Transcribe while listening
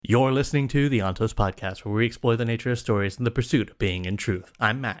You're listening to the Ontos Podcast, where we explore the nature of stories and the pursuit of being in truth.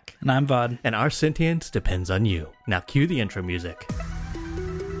 I'm Maq. And I'm Vaud. And our sentience depends on you. Now cue the intro music.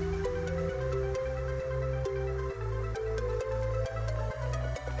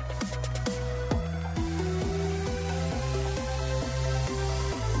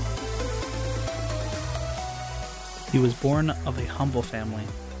 He was born of a humble family,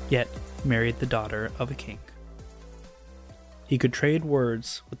 yet married the daughter of a king. He could trade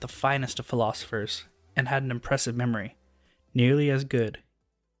words with the finest of philosophers and had an impressive memory, nearly as good,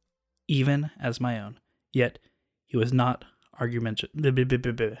 even as my own. Yet he was not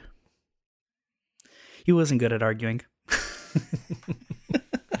argumentative. He wasn't good at arguing.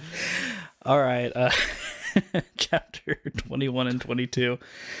 All right, chapter 21 and 22.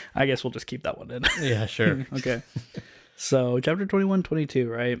 I guess we'll just keep that one in. Yeah, sure. Okay. So, chapter 21, 22,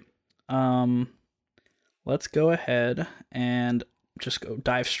 right? Let's go ahead and just go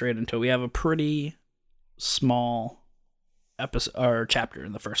dive straight into it. We have a pretty small episode or chapter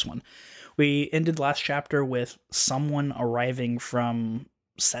in the first one. We ended last chapter with someone arriving from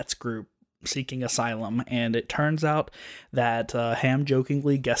Set's group seeking asylum, and it turns out that Ham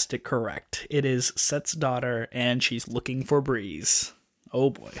jokingly guessed it correct. It is Set's daughter, and she's looking for Breeze.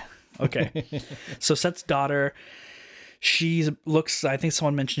 Oh boy. Okay. So Set's daughter, I think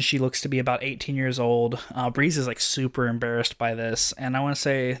someone mentioned she looks to be about 18 years old. Breeze is like super embarrassed by this, and I want to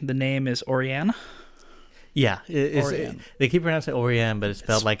say the name is Oriane. Yeah, they keep pronouncing Oriane, but it's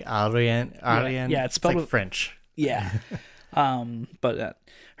spelled like Ariane. Yeah, it's spelled like French. Yeah. But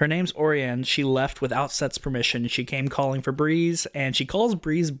her name's Oriane. She left without Set's permission. She came calling for Breeze, and she calls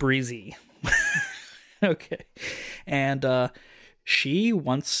Breeze Breezy. Okay. And she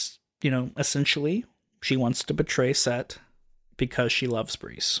wants, essentially, she wants to betray Set because she loves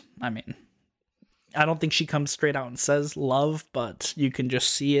Breeze. I mean, I don't think she comes straight out and says love, but you can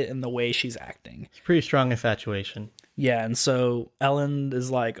just see it in the way she's acting. It's pretty strong infatuation. Yeah, and so Ellen is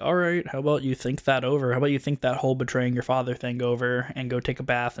like, all right, how about you think that over? How about you think that whole betraying your father thing over and go take a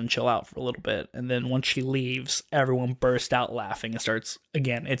bath and chill out for a little bit? And then once she leaves, everyone bursts out laughing and starts,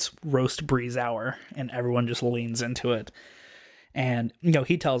 again, it's roast Breeze hour, and everyone just leans into it. And,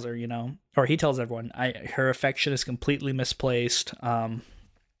 he tells her, or he tells everyone, her affection is completely misplaced.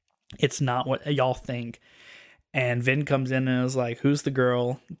 It's not what y'all think. And Vin comes in and is like, who's the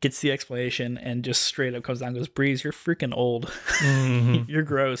girl? Gets the explanation and just straight up comes down and goes, Breeze, you're freaking old. Mm-hmm. You're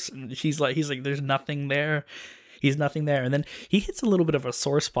gross. And he's like, there's nothing there. He's nothing there. And then he hits a little bit of a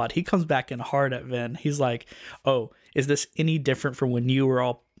sore spot. He comes back in hard at Vin. He's like, oh, is this any different from when you were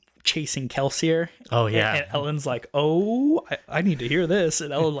all chasing Kelsier? Oh, yeah. And Ellen's like, oh, I need to hear this.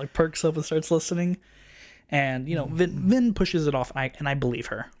 And Ellen like perks up and starts listening. And, Vin pushes it off, and I believe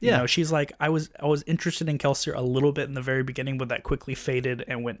her. Yeah. She's like, I was interested in Kelsier a little bit in the very beginning, but that quickly faded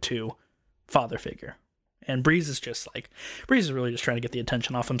and went to father figure. And Breeze is really just trying to get the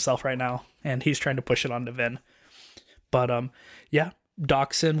attention off himself right now, and he's trying to push it onto Vin. But, yeah,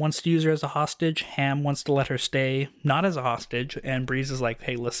 Dachshund wants to use her as a hostage. Ham wants to let her stay, not as a hostage, and Breeze is like,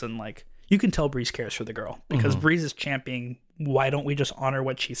 hey, listen, like, you can tell Breeze cares for the girl, because Breeze is championing, why don't we just honor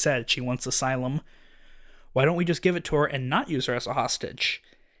what she said? She wants asylum. Why don't we just give it to her and not use her as a hostage?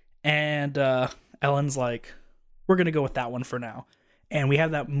 And Ellen's like, we're going to go with that one for now. And we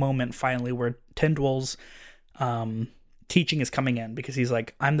have that moment finally where Tyndall's teaching is coming in because he's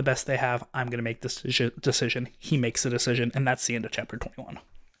like, I'm the best they have. I'm going to make this decision. He makes the decision. And that's the end of chapter 21.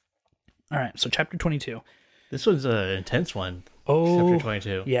 All right. So chapter 22. This one's an intense one. Oh, chapter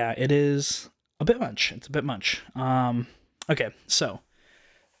 22. Yeah, it is a bit much. It's a bit much. Okay. So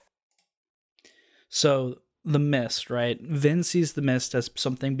the mist, right? Vin sees the mist as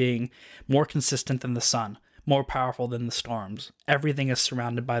something being more consistent than the sun, more powerful than the storms. Everything is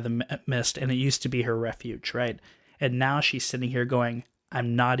surrounded by the mist, and it used to be her refuge, right? And now she's sitting here going,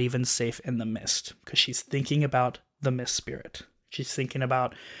 I'm not even safe in the mist, because she's thinking about the mist spirit. She's thinking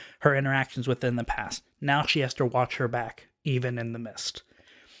about her interactions within the past. Now she has to watch her back, even in the mist.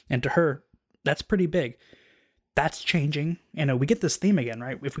 And to her, that's pretty big. That's changing. We get this theme again,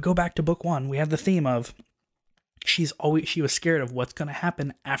 right? If we go back to book 1, we have the theme of she was scared of what's going to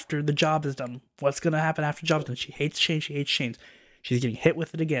happen after the job is done. What's going to happen after the job is done? She hates change. She's getting hit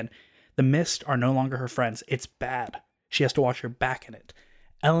with it again. The mist are no longer her friends. It's bad. She has to watch her back in it.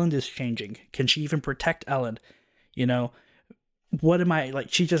 Ellen is changing. Can she even protect Ellen? What am I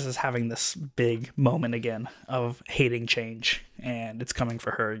like? She just is having this big moment again of hating change, and it's coming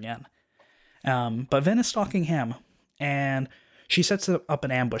for her again. But Vin is stalking Ham, and she sets up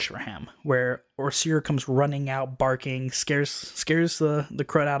an ambush for Ham, where Orsier comes running out, barking, scares the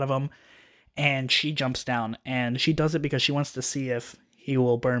crud out of him, and she jumps down, and she does it because she wants to see if he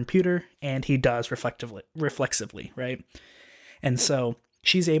will burn pewter, and he does reflexively, right? And so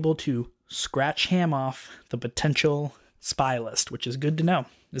she's able to scratch Ham off the potential spy list, which is good to know.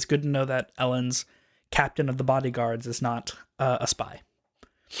 It's good to know that Ellen's captain of the bodyguards is not a spy.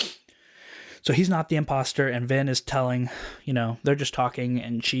 So he's not the imposter, and Vin is telling, they're just talking,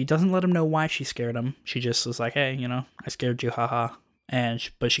 and she doesn't let him know why she scared him. She just was like, hey, I scared you, haha.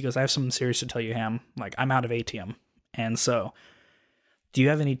 But she goes, I have something serious to tell you, Ham. Like, I'm out of atium. And so, do you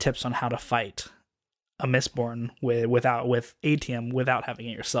have any tips on how to fight a Mistborn with atium without having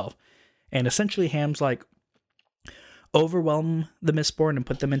it yourself? And essentially, Ham's like, overwhelm the Mistborn and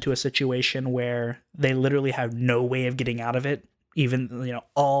put them into a situation where they literally have no way of getting out of it. Even,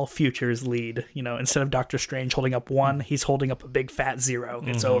 all futures lead, instead of Doctor Strange holding up 1, he's holding up a big fat 0.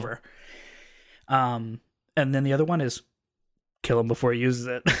 It's over. And then the other one is kill him before he uses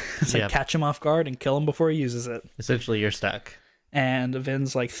it. It's like catch him off guard and kill him before he uses it. Essentially, you're stuck. And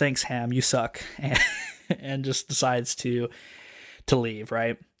Vin's like, thanks, Ham, you suck. And just decides to leave,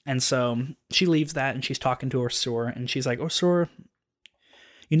 right? And so she leaves that, and she's talking to Orsur, and she's like, Orsur,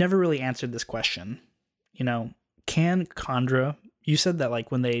 you never really answered this question. Can Kandra, you said that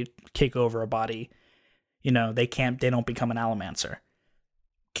like when they take over a body, they don't become an Allomancer.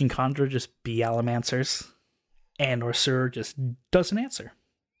 Can Kandra just be Allomancers? And Orsur just doesn't answer.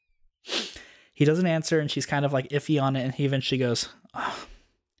 He doesn't answer, and she's kind of like iffy on it, and he eventually goes,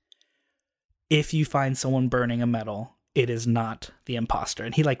 if you find someone burning a metal, it is not the imposter.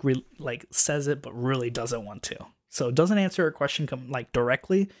 And he says it, but really doesn't want to. So it doesn't answer her question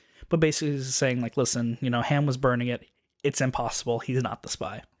directly, but basically he's saying listen, Ham was burning it. It's impossible. He's not the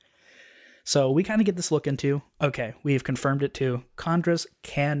spy. So we kind of get this look into, okay, we've confirmed it too. Kandras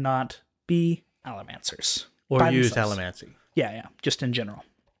cannot be Allomancers. Or use Allomancy. Yeah, just in general.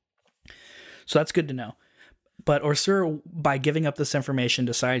 So that's good to know. But Orsur, by giving up this information,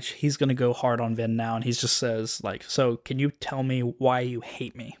 decides he's going to go hard on Vin now, and he just says, so can you tell me why you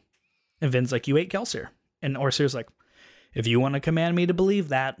hate me? And Vin's like, you hate Kelsier. And Orsur's like, if you want to command me to believe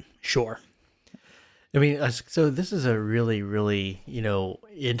that, sure. I mean, so this is a really, really,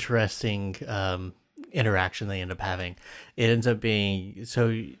 interesting interaction they end up having. It ends up being,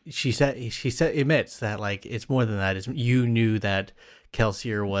 so she admits that it's more than that. You knew that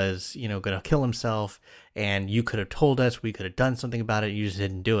Kelsier was, going to kill himself, and you could have told us, we could have done something about it. You just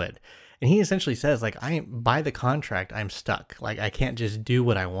didn't do it. And he essentially says, by the contract, I'm stuck. I can't just do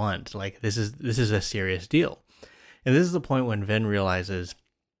what I want. This is a serious deal. And this is the point when Vin realizes,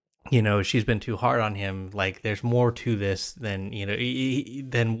 she's been too hard on him. There's more to this than,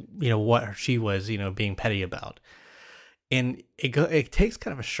 what she was, being petty about. And it takes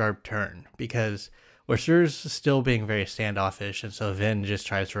kind of a sharp turn because Orsur's still being very standoffish. And so Vin just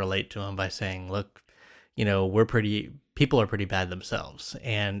tries to relate to him by saying, look, people are pretty bad themselves,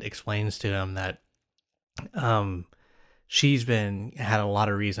 and explains to him that, she's had a lot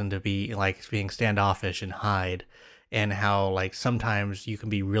of reason to be being standoffish and hide. And how sometimes you can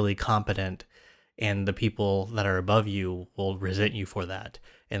be really competent and the people that are above you will resent you for that,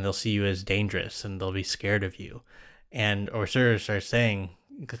 and they'll see you as dangerous and they'll be scared of you. And Orsur starts saying,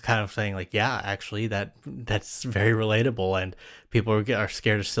 yeah, actually that's very relatable, and people are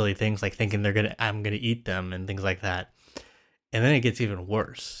scared of silly things thinking I'm gonna eat them and things like that. And then it gets even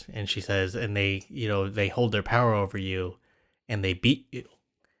worse. And she says, and they hold their power over you and they beat you,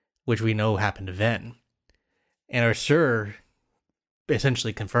 which we know happened to Ven. And Orsur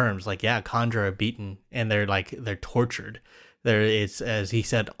essentially confirms, Kandra are beaten, and they're tortured. It's, as he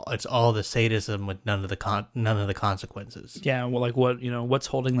said, it's all the sadism with none of the consequences. Yeah, well, what's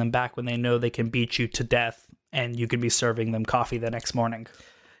holding them back when they know they can beat you to death, and you could be serving them coffee the next morning?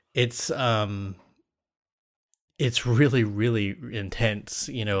 It's really, really intense,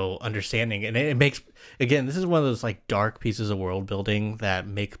 understanding, and it makes, again, this is one of those dark pieces of world building that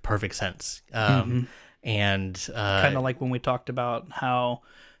make perfect sense. And kind of like when we talked about how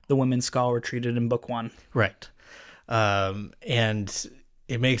the women Skull were treated in book 1, right? And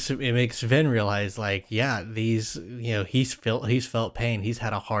it makes Vin realize, these, he's felt pain, he's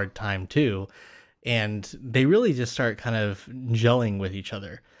had a hard time too, and they really just start kind of gelling with each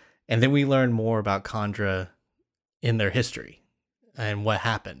other. And then we learn more about Kandra in their history and what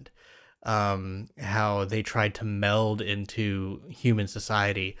happened. How they tried to meld into human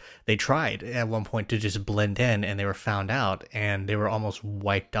society. They tried at one point to just blend in, and they were found out, and they were almost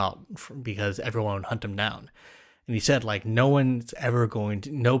wiped out because everyone would hunt them down. And he said, no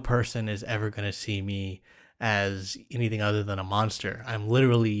person is ever going to see me as anything other than a monster. I'm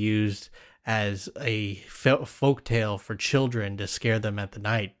literally used as a folk tale for children to scare them at the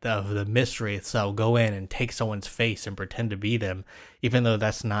night of the mist wraiths that'll go in and take someone's face and pretend to be them, even though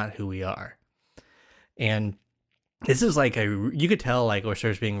that's not who we are. And this is like you could tell like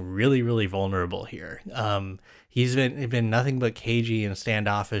Orsur's being really, really vulnerable here. He's been nothing but cagey and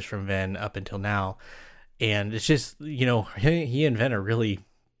standoffish from Vin up until now. And it's just, he and Vin are really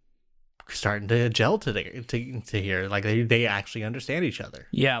starting to gel to here. Like they actually understand each other.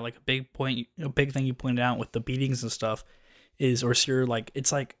 Yeah, like a big thing you pointed out with the beatings and stuff is Orsur, like,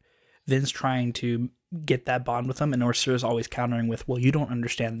 it's like Vin's trying to get that bond with him, and Orsur is always countering with, well, you don't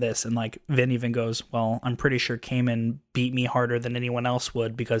understand this. And like Vin even goes, well, I'm pretty sure Cayman beat me harder than anyone else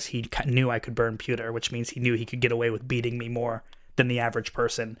would because he knew I could burn pewter, which means he knew he could get away with beating me more than the average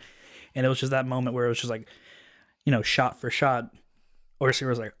person. And it was just that moment where it was just like, shot for shot, Orsur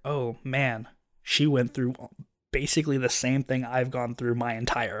was like, oh man, she went through basically the same thing I've gone through my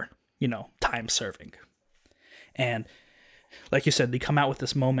entire, time serving. And like you said, they come out with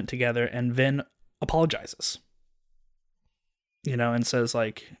this moment together, and Vin apologizes, and says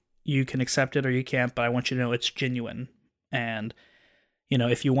like, you can accept it or you can't, but I want you to know it's genuine. And,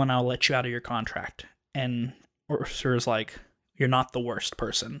 if you want, I'll let you out of your contract. And Ursur's like, you're not the worst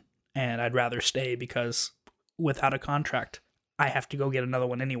person, and I'd rather stay because without a contract, I have to go get another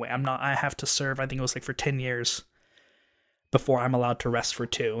one anyway. I have to serve, I think it was like for 10 years before I'm allowed to rest for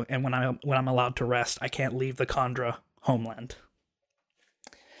 2. And when I'm allowed to rest, I can't leave the Khandra homeland.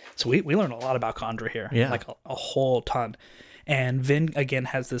 So we learn a lot about Khandra here. Yeah. Like a whole ton. And Vin again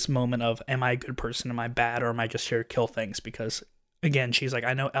has this moment of, am I a good person? Am I bad? Or am I just here to kill things? Because again, she's like,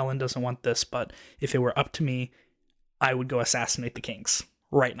 I know Ellen doesn't want this, but if it were up to me, I would go assassinate the kings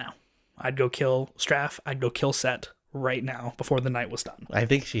right now. I'd go kill Straff. I'd go kill Set right now before the night was done. I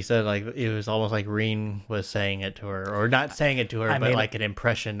think she said like it was almost like Reen was saying it to her, or not saying it to her, but like an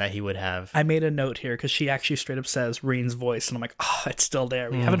impression that he would have. I made a note here because she actually straight up says Reen's voice, and I'm like, oh, it's still there.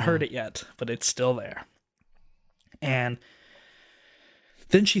 We haven't heard it yet, but it's still there. And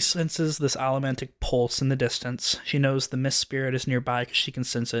then she senses this allomantic pulse in the distance. She knows the mist spirit is nearby because she can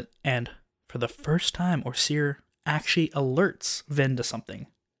sense it. And for the first time, Orsur actually alerts Vin to something.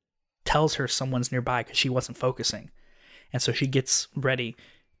 Tells her someone's nearby because she wasn't focusing. And so she gets ready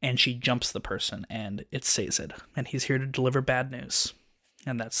and she jumps the person, and it's Sazed. And he's here to deliver bad news.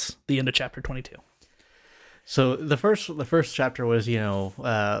 And that's the end of chapter 22. So the first chapter was, kind of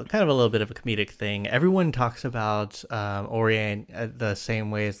a little bit of a comedic thing. Everyone talks about Orien the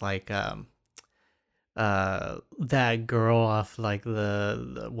same way as like that girl off like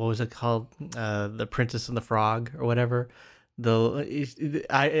the what was it called, the Princess and the Frog or whatever.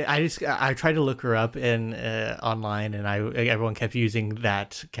 I tried to look her up in online, and everyone kept using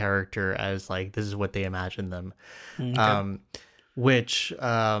that character as like this is what they imagine them. Okay. Which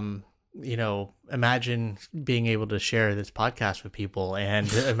imagine being able to share this podcast with people,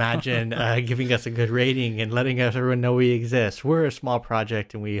 and imagine giving us a good rating and letting everyone know we exist. We're a small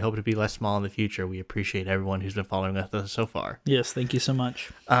project, and we hope to be less small in the future. We appreciate everyone who's been following us so far. Yes, thank you so much.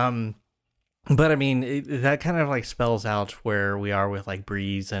 But I mean, that kind of like spells out where we are with like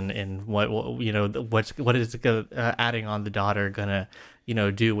Breeze and what is adding on the daughter gonna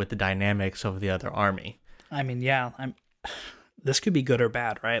do with the dynamics of the other army. I mean, yeah, this could be good or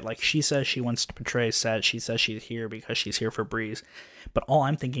bad, right? Like she says she wants to portray Set. She says she's here because she's here for Breeze. But all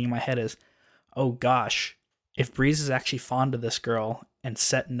I'm thinking in my head is, oh gosh, if Breeze is actually fond of this girl and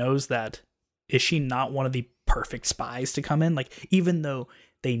Set knows that, is she not one of the perfect spies to come in? Like, even though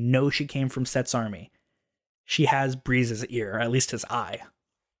they know she came from Set's army, she has Breeze's ear, or at least his eye.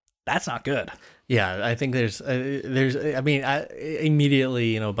 That's not good. Yeah, I think there's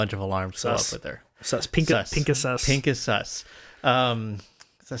immediately, a bunch of alarms go up with her. Sus. Pink is sus. Pink is sus.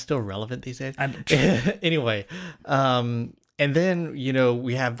 Is that still relevant these days? Anyway, and then,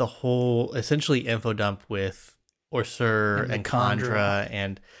 we have the whole essentially info dump with Orsur and Khandra,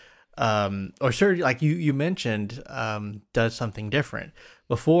 and Orsur, like you mentioned, does something different.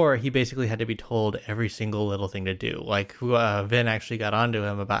 Before, he basically had to be told every single little thing to do. Like, Vin actually got onto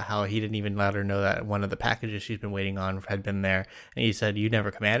him about how he didn't even let her know that one of the packages she's been waiting on had been there. And he said, you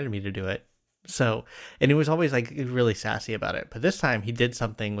never commanded me to do it. So, and he was always like really sassy about it. But this time he did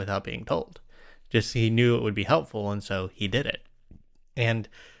something without being told. Just he knew it would be helpful, and so he did it. And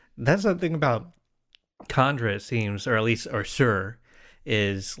that's the thing about Khandra, it seems, or at least Orsur,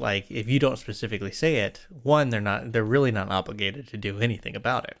 is like if you don't specifically say it, one, they're really not obligated to do anything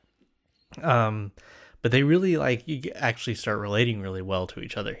about it. But they really like you actually start relating really well to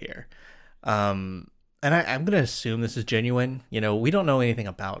each other here. And I'm gonna assume this is genuine. We don't know anything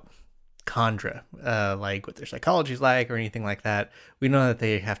about Kandra, like what their psychology is like or anything like that. We know that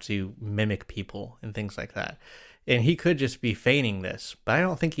they have to mimic people and things like that. And he could just be feigning this, but I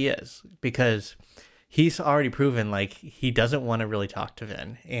don't think he is, because he's already proven like he doesn't want to really talk to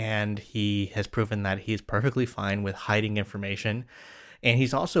Vin, and he has proven that he's perfectly fine with hiding information. And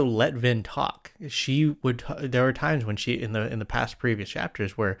he's also let Vin talk. There were times when she, in the past previous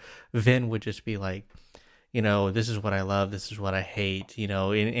chapters, where Vin would just be like, this is what I love, this is what I hate,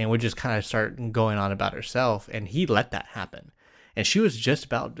 and would just kind of start going on about herself. And he let that happen. And she was just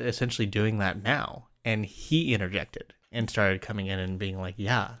about essentially doing that now. And he interjected and started coming in and being like,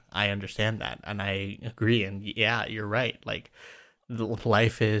 yeah, I understand that. And I agree. And yeah, you're right. Like,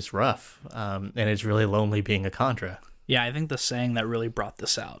 life is rough. And it's really lonely being a Contra. Yeah, I think the saying that really brought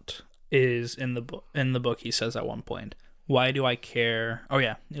this out is in the book. In the book, he says at one point, "Why do I care?" Oh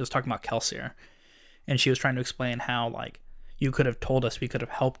yeah, he was talking about Kelsier, and she was trying to explain how, like, you could have told us, we could have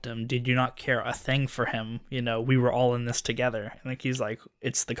helped him. Did you not care a thing for him? We were all in this together. And like, he's like,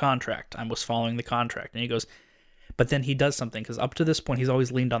 it's the contract. I was following the contract. And he goes, but then he does something, because up to this point, he's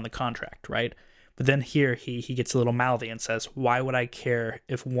always leaned on the contract, right? But then here, he gets a little mouthy and says, "Why would I care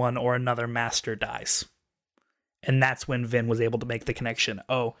if one or another master dies?" And that's when Vin was able to make the connection.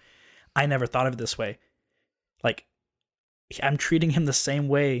 Oh, I never thought of it this way. Like, I'm treating him the same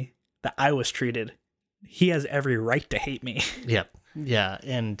way that I was treated. He has every right to hate me. Yep. Yeah.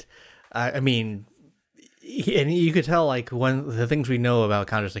 And I mean, and you could tell, like, one of the things we know about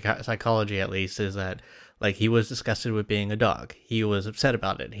Contra psychology, at least, is that, like, he was disgusted with being a dog. He was upset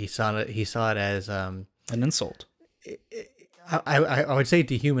about it. He saw it as an insult. I would say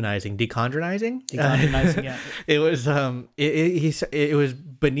dehumanizing, decongenizing. Decongenizing, yeah. It was it was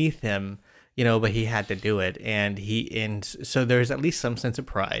beneath him, but he had to do it, and so there's at least some sense of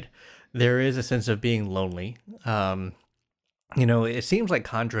pride. There is a sense of being lonely. It seems like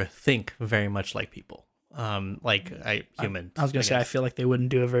Kandra think very much like people. Humans. I was gonna say, I feel like they wouldn't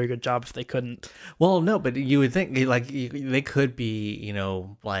do a very good job if they couldn't. Well, no, but you would think, like, they could be,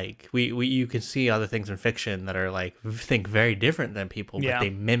 like, you can see other things in fiction that are, like, think very different than people, but they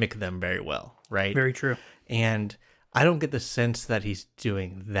mimic them very well, right? Very true. And I don't get the sense that he's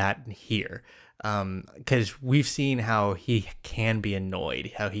doing that here, because we've seen how he can be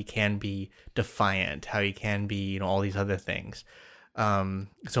annoyed, how he can be defiant, how he can be, all these other things.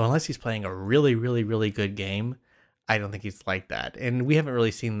 So unless he's playing a really, really, really good game, I don't think he's like that. And we haven't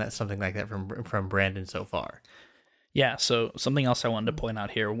really seen something like that from Brandon so far. Yeah. So something else I wanted to point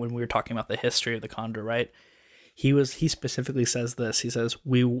out here, when we were talking about the history of the Kandra, right? He specifically says this. He says,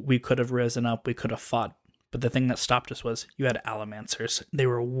 we could have risen up, we could have fought, but the thing that stopped us was you had Allomancers. They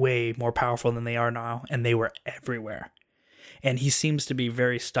were way more powerful than they are now, and they were everywhere. And he seems to be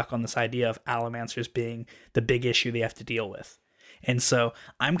very stuck on this idea of Allomancers being the big issue they have to deal with. And so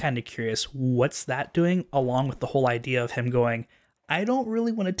I'm kind of curious, what's that doing, along with the whole idea of him going, I don't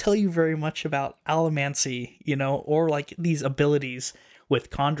really want to tell you very much about allomancy, or like these abilities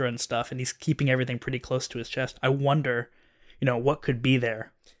with Kandra and stuff, and he's keeping everything pretty close to his chest. I wonder, what could be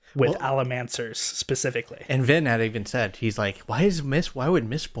there with Allomancers specifically. And Vin had even said, he's like, why would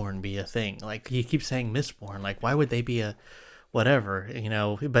Mistborn be a thing? Like, he keeps saying Mistborn, like, why would they be a whatever,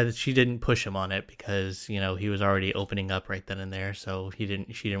 but she didn't push him on it, because, he was already opening up right then and there. So she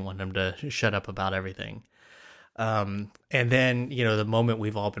didn't want him to shut up about everything. And then, the moment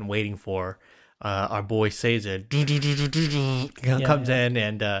we've all been waiting for, our boy Sazed comes in,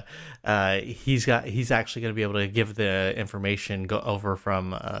 and he's actually going to be able to give the information go over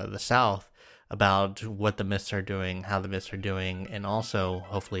from the south about what the Mists are doing, how the Mists are doing, and also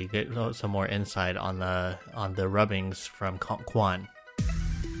hopefully get some more insight on the rubbings from Quan.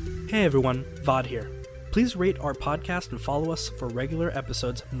 Hey everyone, Vaud here. Please rate our podcast and follow us for regular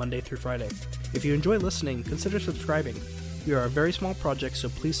episodes Monday through Friday. If you enjoy listening, consider subscribing. We are a very small project, so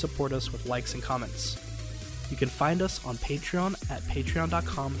please support us with likes and comments. You can find us on Patreon at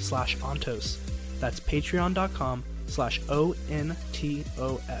patreon.com/ontos. That's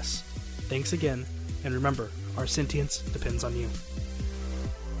patreon.com/ONTOS. Thanks again, and remember, our sentience depends on you.